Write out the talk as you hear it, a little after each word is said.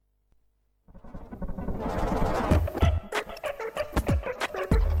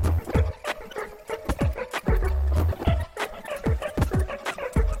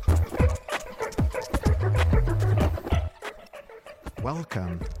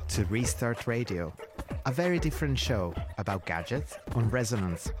Welcome to Restart Radio, a very different show about gadgets on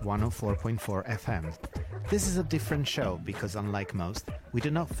Resonance 104.4 FM. This is a different show because, unlike most, we do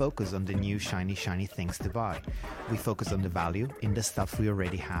not focus on the new shiny things to buy. We focus on the value in the stuff we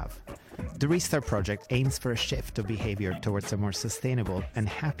already have. The Restart project aims for a shift of behavior towards a more sustainable and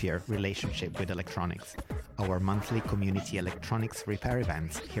happier relationship with electronics. Our monthly community electronics repair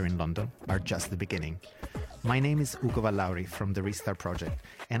events here in London are just the beginning. My name is Ugo Vallauri from the Restart project,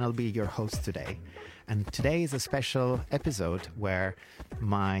 and I'll be your host today. And today is a special episode where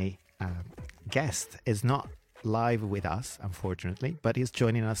my guest is not live with us, unfortunately, but he's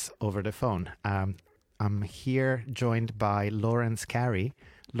joining us over the phone. I'm here joined by Lawrence Carey.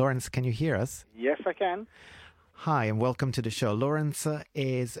 Lawrence, can you hear us? Yes, I can. Hi, and welcome to the show. Lawrence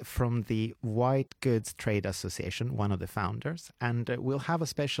is from the White Goods Trade Association, one of the founders, and we'll have a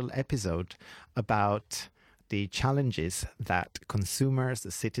special episode about the challenges that consumers,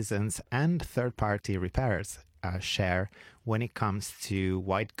 citizens, and third-party repairers share when it comes to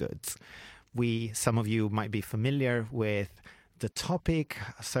white goods. Some of you might be familiar with the topic,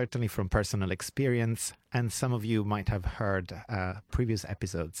 certainly from personal experience, and some of you might have heard previous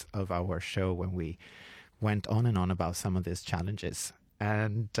episodes of our show when we went on and on about some of these challenges.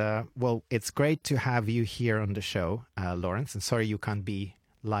 And, well, it's great to have you here on the show, Lawrence. And sorry you can't be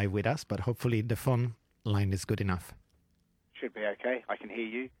live with us, but hopefully the phone line is good enough. Should be okay. I can hear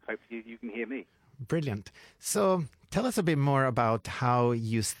you. Hopefully you can hear me. Brilliant. So tell us a bit more about how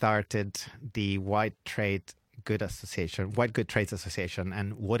you started the White Goods Trade Association,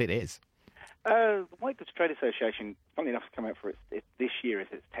 and what it is. The White Goods Trade Association, funnily enough, has come out for this year is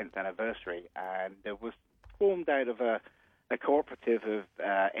its 10th anniversary, and it was formed out of a cooperative of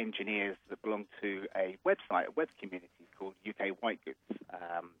engineers that belong to a web community called UK White Goods.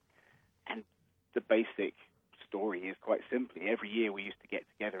 And the basic story is quite simply, every year we used to get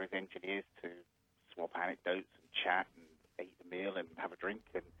together as engineers to swap anecdotes and chat and eat a meal and have a drink.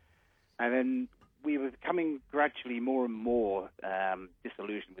 And then we were becoming gradually more and more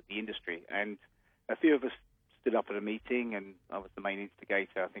disillusioned with the industry. And a few of us stood up at a meeting, and I was the main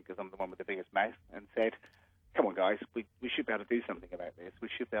instigator, I think, because I'm the one with the biggest mouth, and said, come on, guys, we should be able to do something about this. We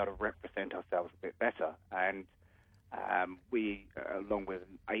should be able to represent ourselves a bit better. And we, along with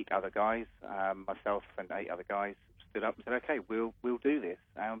 8 other guys, myself and 8 other guys, stood up and said, okay, we'll do this.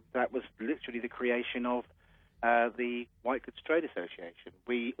 That was literally the creation of the White Goods Trade Association.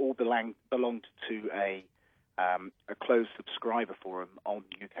 We all belonged to a closed subscriber forum on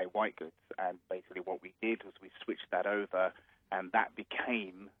UK White Goods, and basically what we did was we switched that over, and that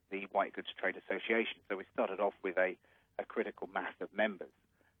became the White Goods Trade Association. So we started off with a critical mass of members,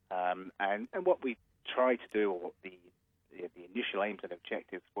 and what we tried to do, or what the initial aims and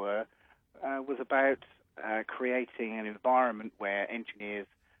objectives were, was about creating an environment where engineers,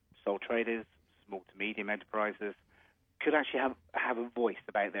 sole traders, small to medium enterprises could actually have a voice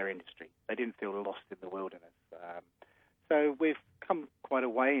about their industry. They didn't feel lost in the wilderness. So we've come quite a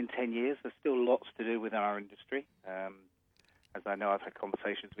way in 10 years. There's still lots to do within our industry. As I know I've had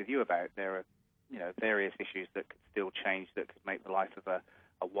conversations with you about, there are various issues that could still change, that could make the life of a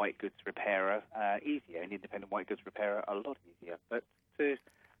white goods repairer easier, an independent white goods repairer a lot easier. But to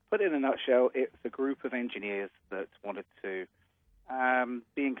put it in a nutshell, it's a group of engineers that wanted to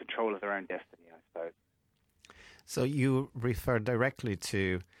be in control of their own destiny, I suppose. So you refer directly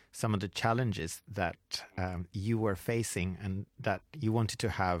to some of the challenges that you were facing and that you wanted to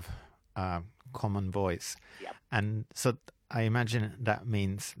have a common voice. Yep. And so I imagine that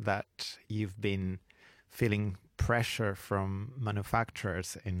means that you've been feeling pressure from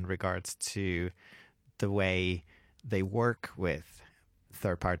manufacturers in regards to the way they work with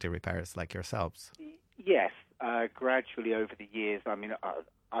third-party repairers like yourselves. Yes. Gradually over the years, I mean,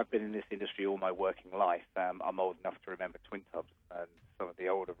 I've been in this industry all my working life. I'm old enough to remember twin tubs and some of the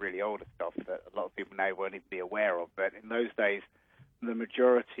really older stuff that a lot of people now won't even be aware of. But in those days, the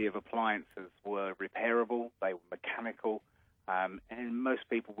majority of appliances were repairable, they were mechanical, and most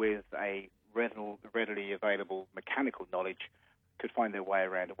people with a readily available mechanical knowledge could find their way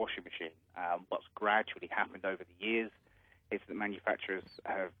around a washing machine. What's gradually happened over the years is that manufacturers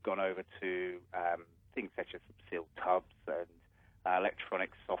have gone over to things such as sealed tubs and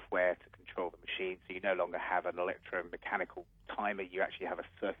electronic software to control the machine. So you no longer have an electromechanical timer. You actually have a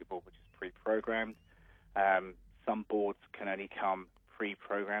circuit board which is pre-programmed. Some boards can only come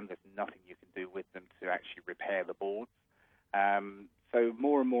pre-programmed. There's nothing you can do with them to actually repair the boards. So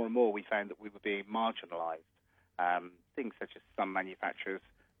more and more we found that we were being marginalized. Things such as some manufacturers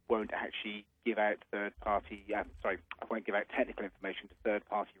won't actually give out won't give out technical information to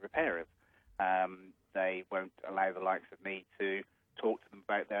third-party repairers. They won't allow the likes of me to talk to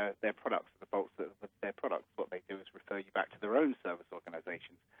about their products, the faults with their products. What they do is refer you back to their own service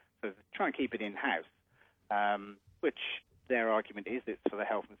organisations. So they try and keep it in-house, which their argument is it's for the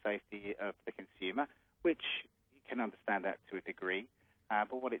health and safety of the consumer, which you can understand that to a degree.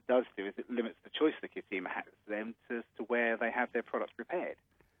 But what it does do is it limits the choice the consumer has then to where they have their products repaired.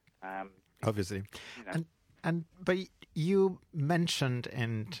 Obviously. You know. But you mentioned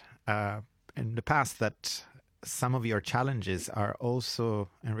in the past that some of your challenges are also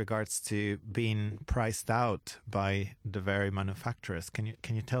in regards to being priced out by the very manufacturers. Can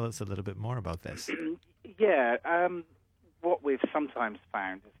you tell us a little bit more about this? Yeah. What we've sometimes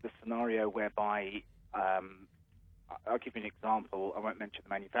found is the scenario whereby, I'll give you an example. I won't mention the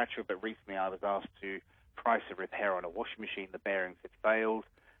manufacturer, but recently I was asked to price a repair on a washing machine. The bearings had failed.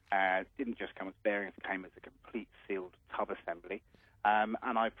 It didn't just come as bearings, it came as a complete sealed tub assembly. And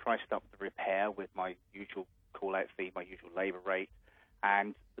I priced up the repair with my usual call-out fee, my usual labour rate,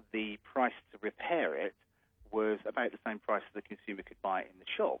 and the price to repair it was about the same price as the consumer could buy it in the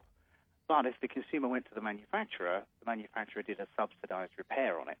shop. But if the consumer went to the manufacturer did a subsidised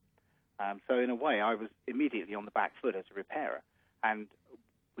repair on it. So in a way, I was immediately on the back foot as a repairer. And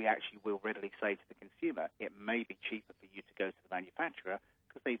we actually will readily say to the consumer, it may be cheaper for you to go to the manufacturer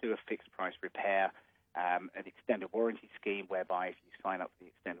because they do a fixed price repair, an extended warranty scheme whereby if you sign up for the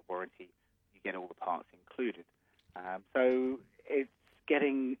extended warranty, you get all the parts included. So it's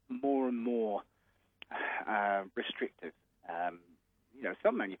getting more and more restrictive.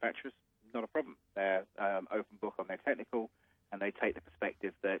 Some manufacturers, not a problem. They're open book on their technical, and they take the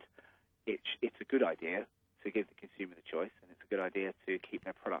perspective that it's a good idea to give the consumer the choice, and it's a good idea to keep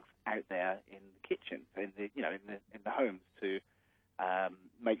their products out there in the kitchen, in the homes, to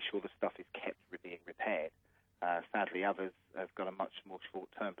make sure the stuff is kept being repaired. Sadly, others have got a much more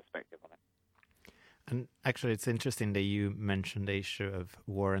short-term perspective on it. And actually, it's interesting that you mentioned the issue of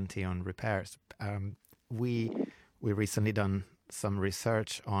warranty on repairs. We recently done some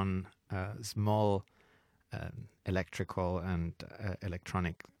research on small electrical and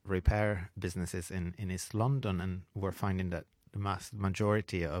electronic repair businesses in East London, and we're finding that the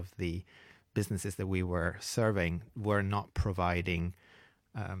majority of the businesses that we were surveying were not providing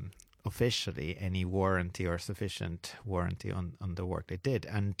officially any warranty or sufficient warranty on the work they did.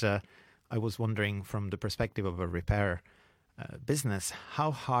 And I was wondering, from the perspective of a repair business,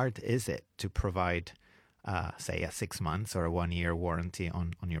 how hard is it to provide, say, a 6 months or a 1 year warranty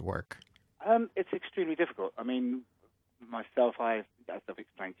on your work? It's extremely difficult. I mean, myself, as I've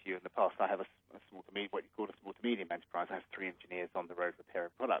explained to you in the past, I have a small to medium, what you call a small to medium enterprise. I have 3 engineers on the road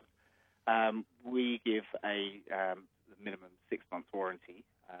repairing products. We give a minimum 6 months warranty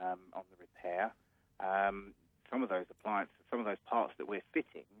on the repair. Some of those appliances, some of those parts that we're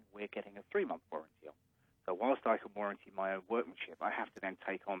fitting, we're getting a 3-month warranty on. So whilst I can warranty my own workmanship, I have to then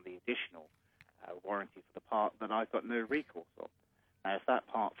take on the additional warranty for the part that I've got no recourse on. Now, if that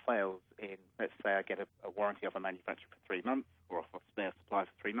part fails in, let's say I get a warranty of a manufacturer for 3 months, or off a spare supply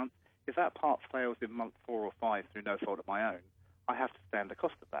for 3 months, if that part fails in month 4 or 5 through no fault of my own, I have to stand the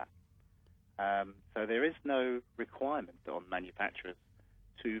cost of that. So there is no requirement on manufacturers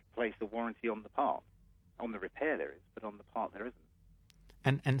to place a warranty on the part. On the repair there is, but on the part there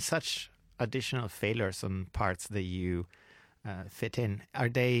isn't. And such additional failures on parts that you fit in, are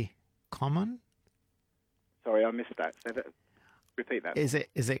they common? Sorry, I missed that. Repeat that. Is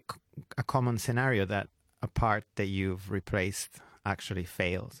it a common scenario that a part that you've replaced actually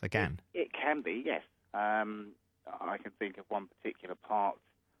fails again? It can be, yes. I can think of one particular part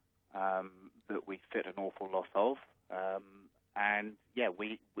that we fit an awful lot of. And yeah,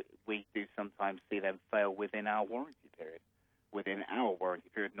 we do sometimes see them fail within our warranty period. Within our warranty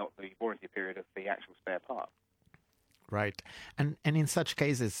period, not the warranty period of the actual spare part. Right. And in such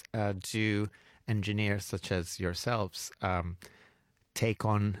cases, do engineers such as yourselves take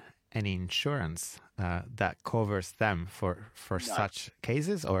on any insurance that covers them for No. such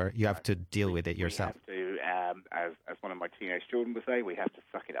cases, or you have to deal with it yourself? We have to, as one of my teenage children would say, we have to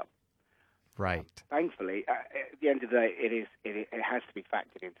suck it up. Right. Thankfully, at the end of the day, it has to be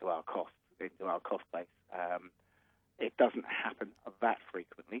factored into our cost base. It doesn't happen that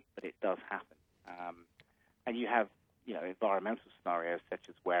frequently, but it does happen. And you have, environmental scenarios such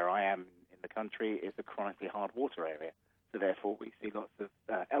as where I am in the country is a chronically hard water area. So therefore, we see lots of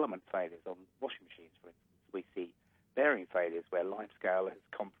element failures on washing machines, for instance. We see bearing failures where limescale has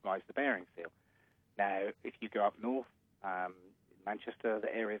compromised the bearing seal. Now, if you go up north, in Manchester,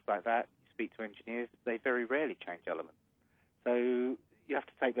 the areas like that, speak to engineers, they very rarely change elements. So you have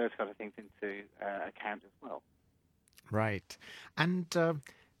to take those kind of things into account as well. Right. And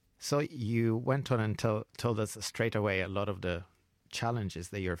so you went on and told us straight away a lot of the challenges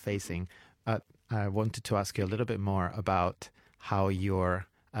that you're facing. I wanted to ask you a little bit more about how your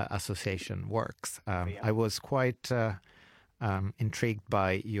association works. I was quite intrigued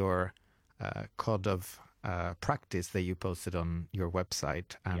by your code of practice that you posted on your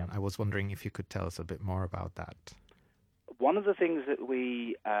website, and I was wondering if you could tell us a bit more about that. One of the things that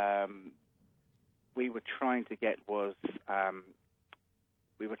we were trying to get was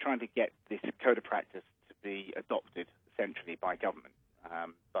we were trying to get this code of practice to be adopted centrally by government,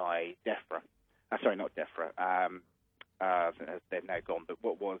 by DEFRA. Sorry, not DEFRA. They're now gone, but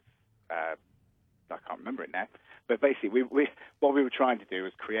what was, I can't remember it now. But basically, what we were trying to do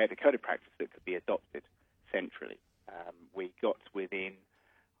was create a code of practice that could be adopted centrally. We got within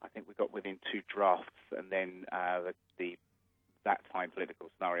 2 drafts, and then that time political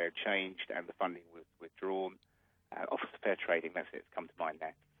scenario changed and the funding was withdrawn. Office of Fair Trading, that's it, it's come to mind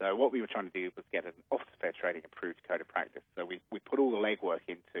now. So what we were trying to do was get an Office of Fair Trading approved code of practice. So we put all the legwork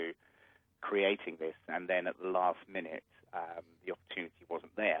into creating this, and then at the last minute, the opportunity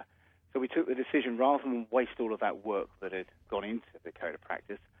wasn't there. So we took the decision, rather than waste all of that work that had gone into the code of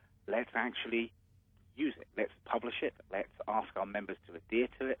practice, let's actually use it. Let's publish it. Let's ask our members to adhere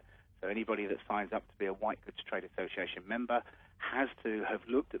to it. So anybody that signs up to be a White Goods Trade Association member has to have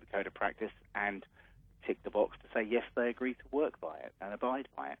looked at the code of practice and ticked the box to say, yes, they agree to work by it and abide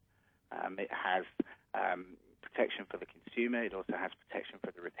by it. It has protection for the consumer. It also has protection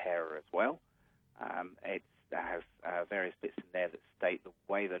for the repairer as well. It has various bits in there that state the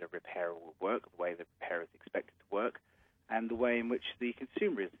way that a repairer will work, the way the repairer is expected to work, and the way in which the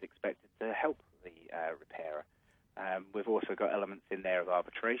consumer is expected to help the repairer. We've also got elements in there of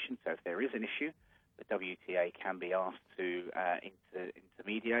arbitration, so if there is an issue, the WTA can be asked to act as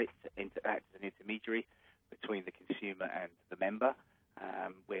an intermediary between the consumer and the member.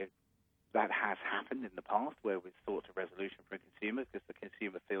 That has happened in the past, where we've sought a resolution for a consumer because the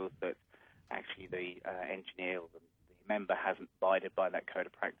consumer feels that actually the engineer or the member hasn't abided by that code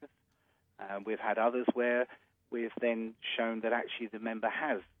of practice. We've had others where we've then shown that actually the member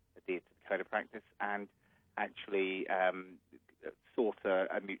has adhered to the code of practice and actually sought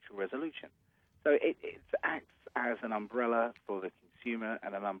a mutual resolution. So it acts as an umbrella for the consumer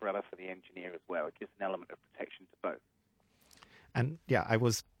and an umbrella for the engineer as well. It gives an element of protection to both. And yeah, I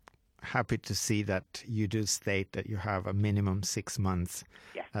was happy to see that you do state that you have a minimum 6 months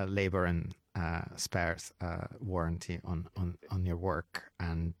labor and spares warranty on your work,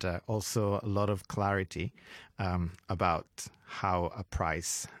 and also a lot of clarity about how a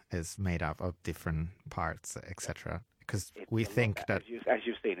price is made up of different parts, etc. Because we think that, as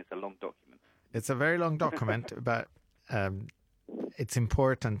you've seen, it's a long document. It's a very long document, but it's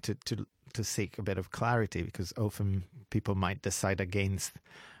important to seek a bit of clarity, because often people might decide against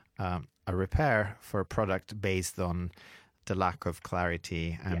a repair for a product based on the lack of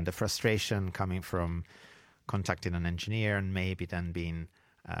clarity and the frustration coming from contacting an engineer and maybe then being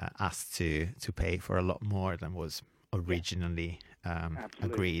asked to pay for a lot more than was originally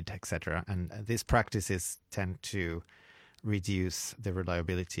agreed, etc. And these practices tend to reduce the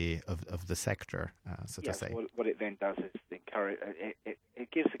reliability of the sector, so to say. What it then does is encourage. It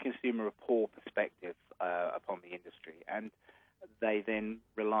gives the consumer a poor perspective upon the industry, and they then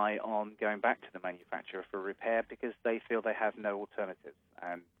rely on going back to the manufacturer for repair because they feel they have no alternatives.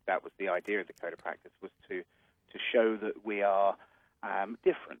 And that was the idea of the code of practice, was to show that we are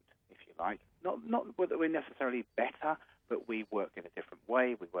different, if you like. Not that we're necessarily better, but we work in a different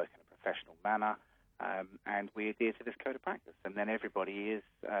way. We work in a professional manner, and we adhere to this code of practice. And then everybody is,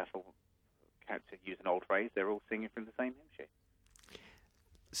 to use an old phrase, they're all singing from the same hymn sheet.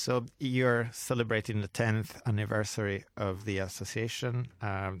 So you're celebrating the 10th anniversary of the association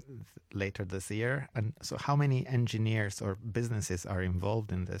later this year. And so how many engineers or businesses are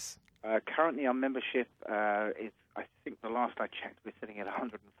involved in this? Currently our membership is, I think the last I checked, we're sitting at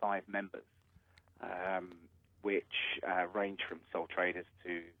 105 members, which range from sole traders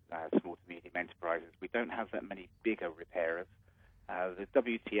to small to medium enterprises. We don't have that many bigger repairers. The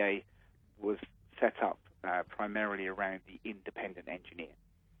WTA was set up primarily around the independent engineer.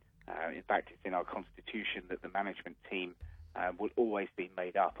 In fact, it's in our constitution that the management team will always be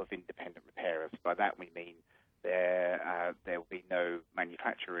made up of independent repairers. By that we mean there will be no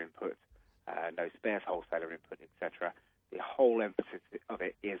manufacturer input, no spares wholesaler input, etc. The whole emphasis of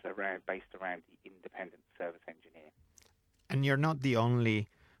it is based around the independent service engineer. And you're not the only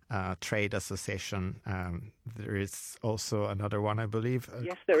trade association. There is also another one, I believe,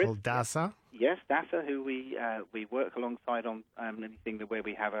 called DASA. Yes, DASA, who we work alongside on anything where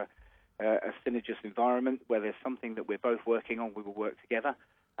we have a synergist environment, where there's something that we're both working on, we will work together.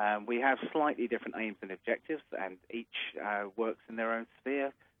 We have slightly different aims and objectives, and each works in their own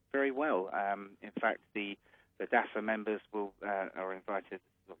sphere very well. In fact, the DASA members are invited.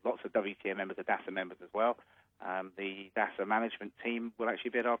 Lots of WTA members are DASA members as well. The DASA management team will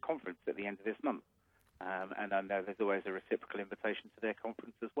actually be at our conference at the end of this month. And I know there's always a reciprocal invitation to their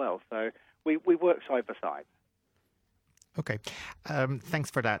conference as well. So we work side by side. Okay.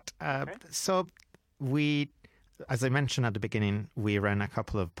 Thanks for that. Okay. So as I mentioned at the beginning, we ran a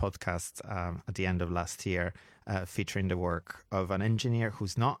couple of podcasts at the end of last year featuring the work of an engineer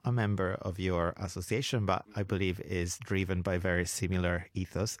who's not a member of your association, but I believe is driven by very similar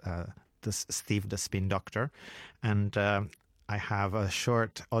ethos, Steve the Spin Doctor. And I have a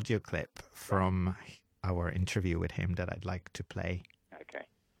short audio clip from our interview with him that I'd like to play. Okay.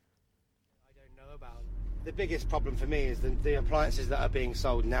 I don't know about. The biggest problem for me is the appliances that are being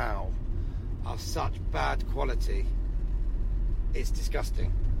sold now are such bad quality. It's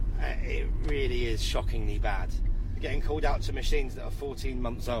disgusting. It really is shockingly bad. Getting called out to machines that are 14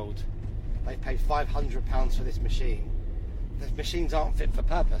 months old. They've paid £500 for this machine. The machines aren't fit for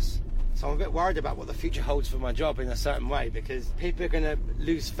purpose. So I'm a bit worried about what the future holds for my job in a certain way, because people are going to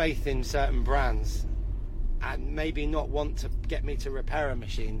lose faith in certain brands and maybe not want to get me to repair a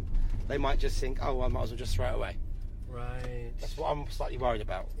machine. They might just think, oh, I might as well just throw it away. Right. That's what I'm slightly worried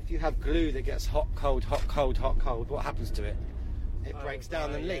about. If you have glue that gets hot, cold, hot, cold, hot, cold, what happens to it? It breaks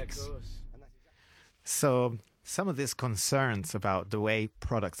down and leaks. Of course. So some of these concerns about the way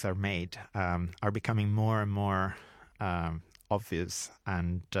products are made are becoming more and more obvious.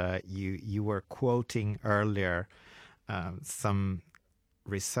 And you were quoting earlier some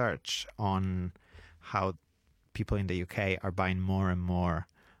research on how people in the UK are buying more and more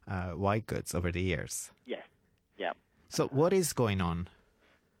white goods over the years. Yes. Yeah. So what is going on?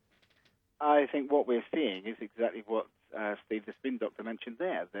 I think what we're seeing is exactly what Steve the Spin Doctor mentioned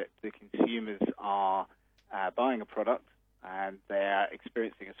there, that the consumers are buying a product and they're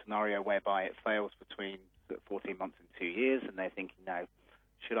experiencing a scenario whereby it fails between 14 months and 2 years, and they're thinking, no,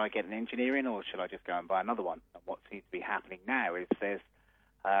 should I get an engineer in or should I just go and buy another one? And what seems to be happening now is there's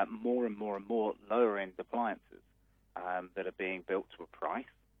more and more and more lower-end appliances that are being built to a price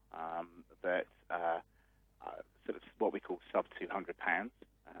that sort of what we call sub £200.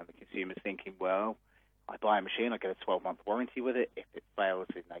 The consumer's thinking, well, I buy a machine, I get a 12-month warranty with it. If it fails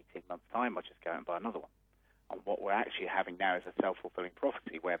in 18 months' time, I just go and buy another one. And what we're actually having now is a self-fulfilling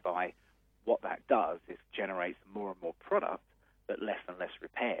prophecy, whereby what that does is generates more and more product, but less and less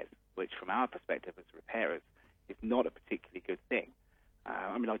repairs, which from our perspective as repairers is not a particularly good thing.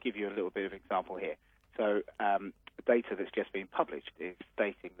 I'll give you a little bit of example here. So the data that's just been published is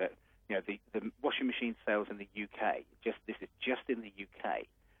stating that the washing machine sales in the UK, this is just in the UK,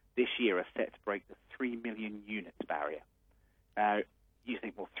 this year are set to break the 3 million units barrier. Now, you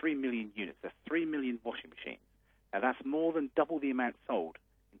think, well, 3 million units, that's 3 million washing machines. Now, that's more than double the amount sold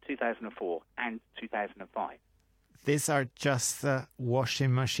in 2004 and 2005. These are just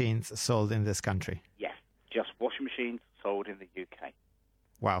washing machines sold in this country? Yes, just washing machines sold in the UK.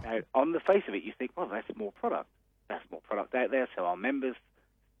 Wow. Now, on the face of it, you think, well, that's more product. That's more product out there. So our members,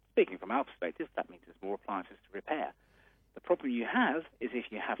 speaking from our perspective, that means there's more appliances to repair. The problem you have is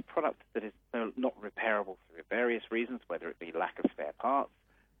if you have product that is not repairable through various reasons, whether it be lack of spare parts,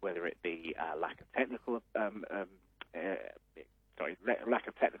 whether it be lack of technical lack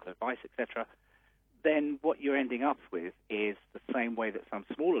of technical advice, etc., then what you're ending up with is the same way that some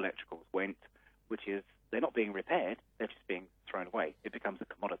small electricals went, which is they're not being repaired, they're just being thrown away. It becomes a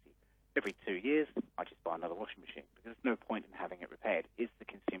commodity. Every 2 years, I just buy another washing machine because there's no point in having it repaired, is the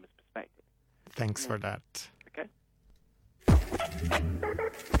consumer's perspective. Thanks for that. Okay.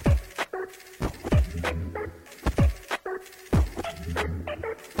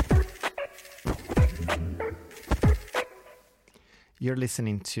 You're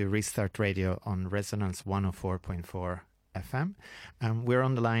listening to Restart Radio on Resonance 104.4 FM. We're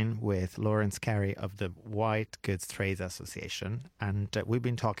on the line with Lawrence Carey of the White Goods Trades Association, and we've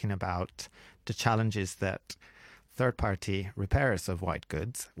been talking about the challenges that third-party repairers of white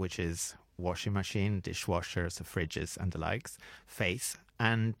goods, which is washing machine, dishwashers, fridges and the likes, face,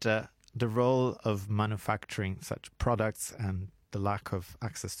 and the role of manufacturing such products and the lack of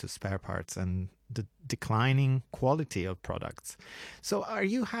access to spare parts and the declining quality of products. So are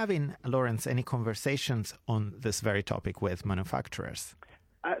you having, Lawrence, any conversations on this very topic with manufacturers?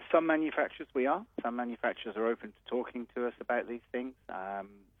 Some manufacturers we are. Some manufacturers are open to talking to us about these things.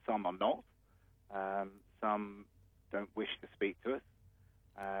 Some are not. Some don't wish to speak to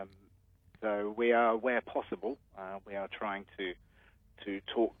us. So we are, where possible, we are trying to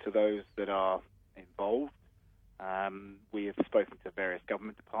talk to those that are involved We have spoken to various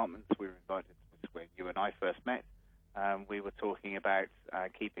government departments. We were invited to where you and I first met. We were talking about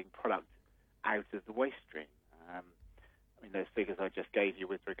keeping product out of the waste stream. Those figures I just gave you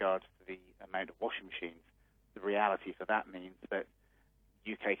with regards to the amount of washing machines, the reality for that means that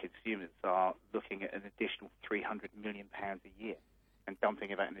UK consumers are looking at an additional £300 million a year and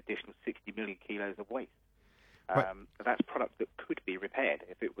dumping about an additional 60 million kilos of waste. So that's product that could be repaired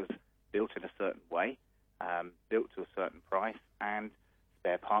if it was built in a certain way, built to a certain price, and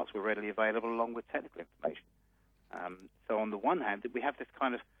spare parts were readily available along with technical information. So on the one hand, we have this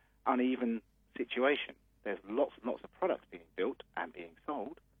kind of uneven situation. There's lots and lots of products being built and being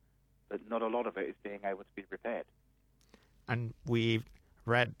sold, but not a lot of it is being able to be repaired. And we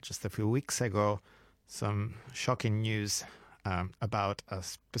read just a few weeks ago some shocking news about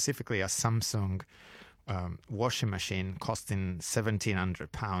specifically a Samsung washing machine costing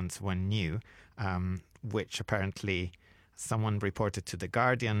 £1,700 when new, which apparently someone reported to The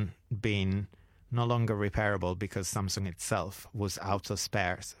Guardian being no longer repairable because Samsung itself was out of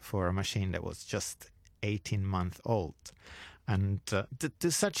spares for a machine that was just 18-month old. And do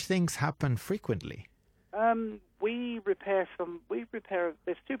such things happen frequently? We repair.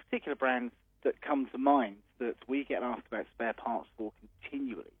 There's two particular brands that come to mind that we get asked about spare parts for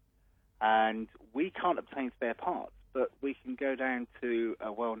continually. And we can't obtain spare parts, but we can go down to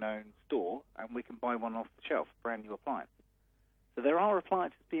a well-known store and we can buy one off the shelf, a brand new appliance. So there are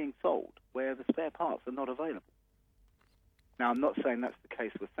appliances being sold where the spare parts are not available. Now, I'm not saying that's the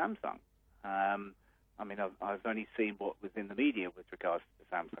case with Samsung. I've only seen what was in the media with regards to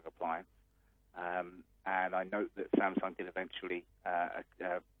the Samsung appliance. And I note that Samsung did eventually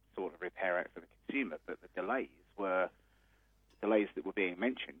sort of repair out for the consumer, but the delays that were being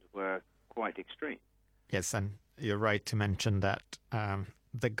mentioned were quite extreme. Yes, and you're right to mention that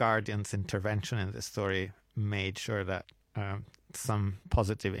the Guardian's intervention in this story made sure that some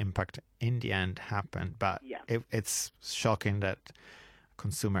positive impact in the end happened, but it's shocking that a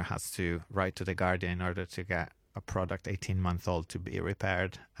consumer has to write to the Guardian in order to get a product 18-month-old to be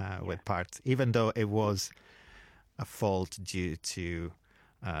repaired with parts, even though it was a fault due to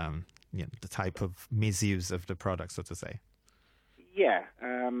the type of misuse of the product, so to say. Yeah,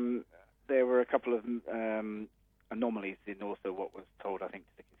 there were a couple of anomalies in also what was told, I think,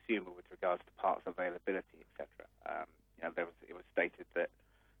 to the consumer with regards to parts availability, etc. It was stated that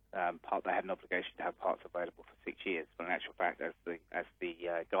they had an obligation to have parts available for 6 years, but in actual fact, as the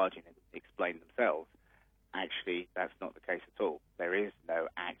Guardian explained themselves, actually that's not the case at all. There is no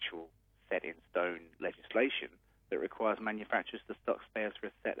actual set-in-stone legislation that requires manufacturers to stock spares for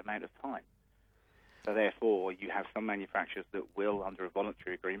a set amount of time. So therefore, you have some manufacturers that will, under a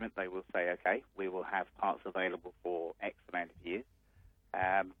voluntary agreement, they will say, okay, we will have parts available for X amount of years.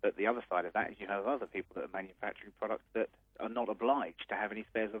 But the other side of that is you have other people that are manufacturing products that are not obliged to have any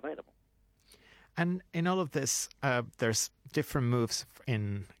spares available. And in all of this, there's different moves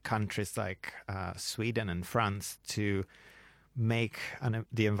in countries like Sweden and France to make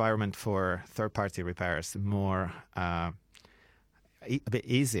the environment for third-party repairs more a bit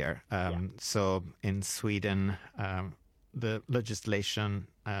easier. So in Sweden, the legislation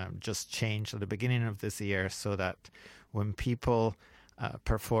just changed at the beginning of this year so that when people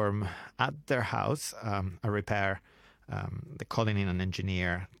perform at their house a repair, they're calling in an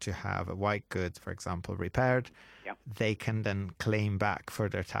engineer to have a white goods, for example, repaired. They can then claim back for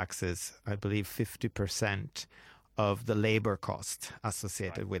their taxes, I believe, 50% of the labor cost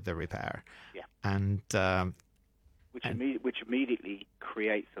associated with the repair. And which immediately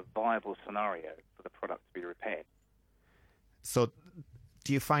creates a viable scenario for the product to be repaired. So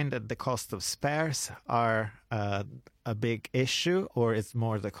do you find that the cost of spares are a big issue, or is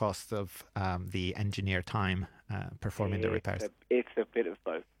more the cost of the engineer time performing the repairs? It's a bit of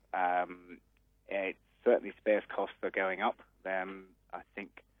both. Certainly spares costs are going up. I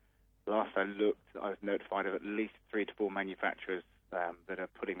think last I looked, I was notified of at least 3 to 4 manufacturers that are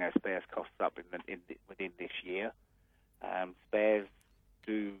putting their spares costs up within this year. Spares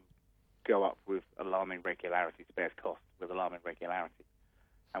do go up with alarming regularity, spares costs with alarming regularity.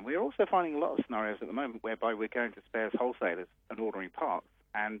 And we're also finding a lot of scenarios at the moment whereby we're going to spares wholesalers and ordering parts,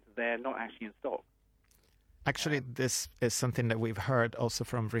 and they're not actually in stock. Actually, this is something that we've heard also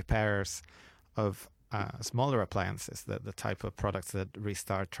from repairers of smaller appliances, the type of products that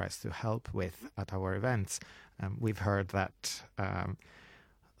Restart tries to help with at our events. We've heard that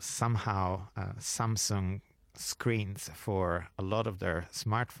somehow Samsung screens for a lot of their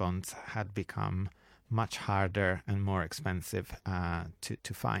smartphones had become much harder and more expensive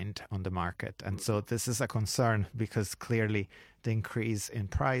to find on the market. And so this is a concern because clearly the increase in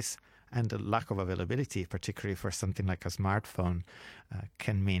price And the lack of availability, particularly for something like a smartphone,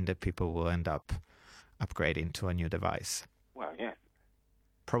 can mean that people will end up upgrading to a new device. Well, yes.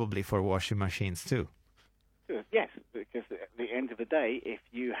 Probably for washing machines too. Yes, because at the end of the day, if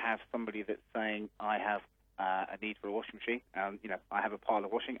you have somebody that's saying, I have a need for a washing machine, I have a pile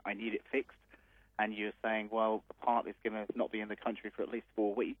of washing, I need it fixed, and you're saying, well, the part is going to not be in the country for at least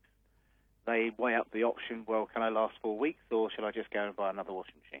 4 weeks, they weigh up the option, well, can I last 4 weeks, or should I just go and buy another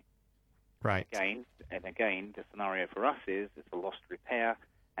washing machine? Right. Again, the scenario for us is it's a lost repair,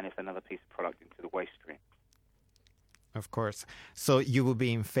 and it's another piece of product into the waste stream. Of course. So you will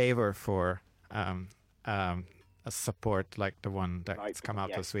be in favor for a support like the one that's come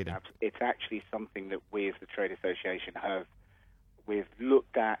out of Sweden? It's actually something that we as the Trade Association we've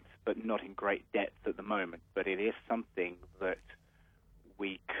looked at, but not in great depth at the moment. But it is something that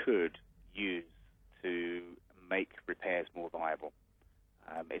we could use to make repairs more viable.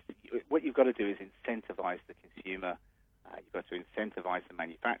 What you've got to do is incentivize the consumer. You've got to incentivize the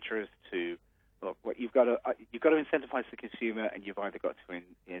manufacturers to look. What you've got to incentivize the consumer, and you've either got to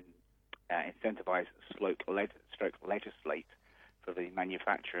incentivize stroke legislate for the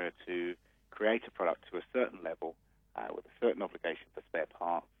manufacturer to create a product to a certain level with a certain obligation for spare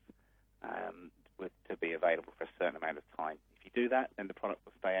parts to be available for a certain amount of time. If you do that, then the product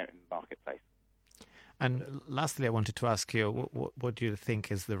will stay out in the marketplace. And lastly, I wanted to ask you, what do you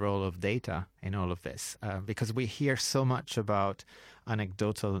think is the role of data in all of this? Because we hear so much about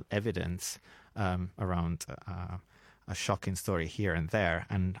anecdotal evidence around a shocking story here and there.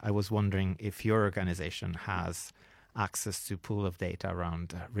 And I was wondering if your organization has access to pool of data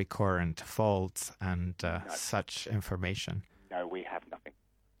around recurrent faults and such information. No, we have nothing.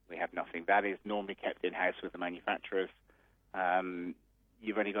 We have nothing. That is normally kept in-house with the manufacturers.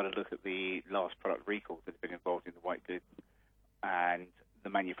 You've only got to look at the last product recalls that have been involved in the white goods, and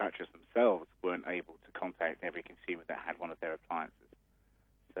the manufacturers themselves weren't able to contact every consumer that had one of their appliances.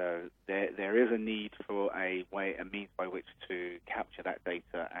 So there is a need for a means by which to capture that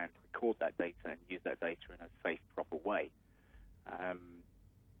data and record that data and use that data in a safe, proper way.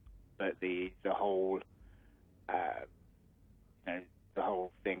 But the whole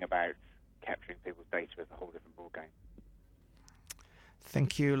thing about capturing people's data is a whole different ballgame.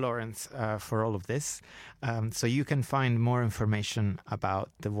 Thank you, Lawrence, for all of this. So you can find more information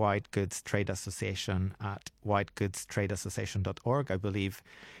about the White Goods Trade Association at whitegoodstradeassociation.org. I believe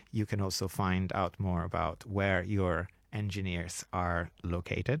you can also find out more about where your engineers are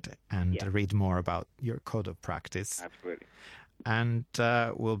located and read more about your code of practice. Absolutely. And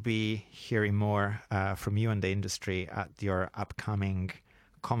we'll be hearing more from you and the industry at your upcoming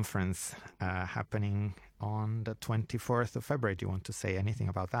conference happening on the 24th of February. Do you want to say anything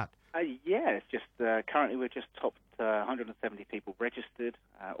about that? It's just currently we're just topped 170 people registered,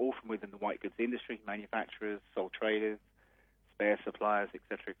 all from within the white goods industry, manufacturers, sole traders, spare suppliers,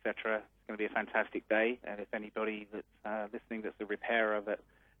 etc., etc. It's going to be a fantastic day, and if anybody that's listening that's a repairer that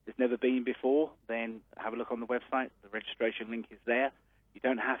has never been before, then have a look on the website. The registration link is there. You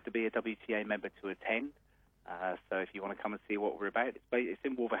don't have to be a WTA member to attend. So if you want to come and see what we're about, it's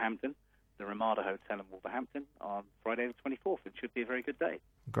in Wolverhampton, the Ramada Hotel in Wolverhampton on Friday the 24th. It should be a very good day.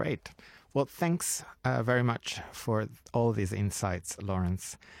 Great. Well, thanks very much for all these insights,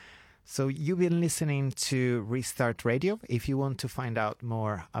 Lawrence. So you've been listening to Restart Radio. If you want to find out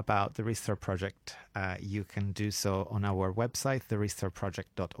more about the Restart Project, you can do so on our website,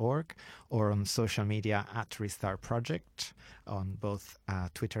 therestartproject.org, or on social media at Restart Project on both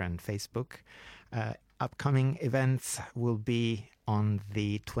Twitter and Facebook. Upcoming events will be on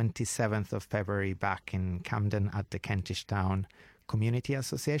the 27th of February back in Camden at the Kentish Town Community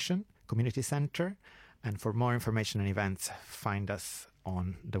Association, Community Centre. And for more information and events, find us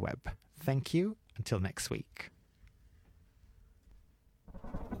on the web. Thank you. Until next week.